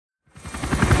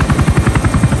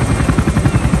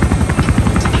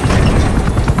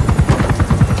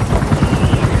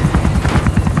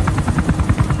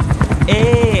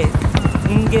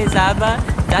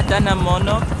tata na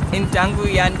mono, intangu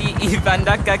yandi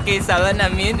ivandaka ke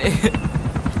salanamin.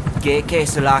 Geke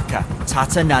salaka,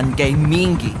 tata nange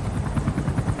mingi.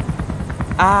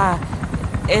 Ah,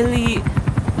 eli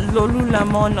lolula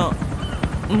mono,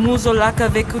 muzolaka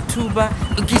vekutuba.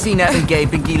 Ukizina unge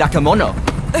bingi laka mono.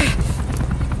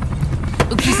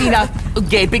 Ukizina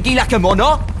unge bingi laka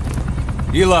mono.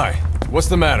 Eli, what's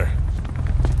the matter?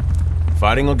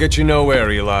 Fighting will get you nowhere,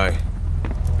 Eli.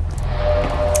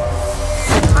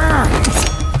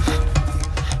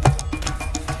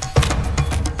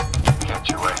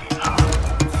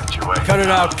 Cut it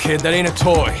out, kid. That ain't a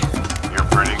toy. You're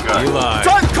pretty good. Eli.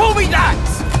 Don't call me that!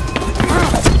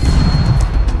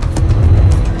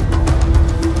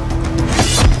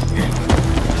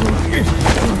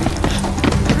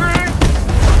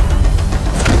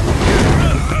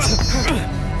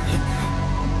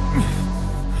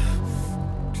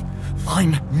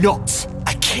 I'm not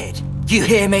a kid. You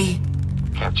hear me?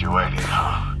 Kept you waiting,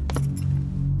 huh?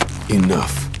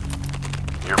 Enough.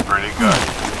 You're pretty good.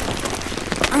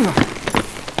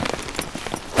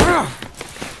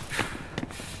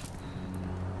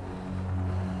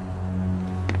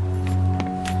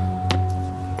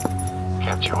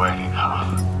 Kept you waiting,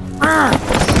 huh?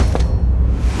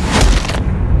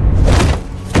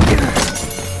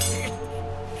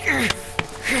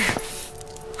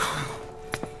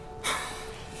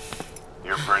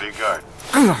 You're pretty good.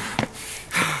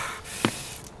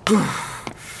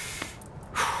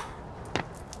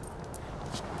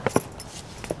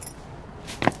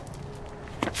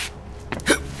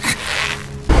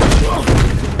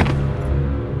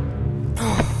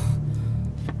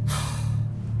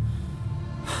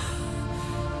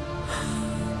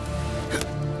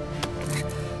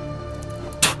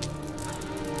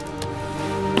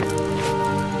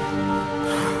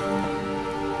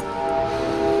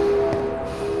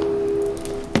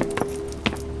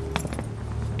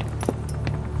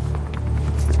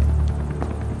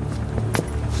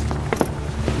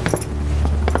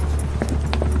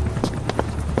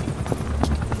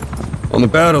 On the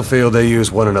battlefield, they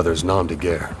use one another's nom de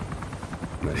guerre.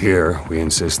 But here, we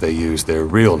insist they use their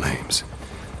real names.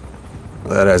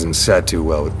 Well, that hasn't sat too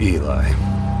well with Eli.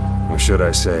 Or should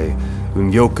I say,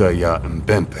 Unyoka ya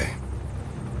Mbempe.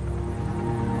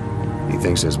 He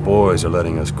thinks his boys are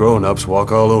letting us grown-ups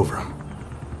walk all over him.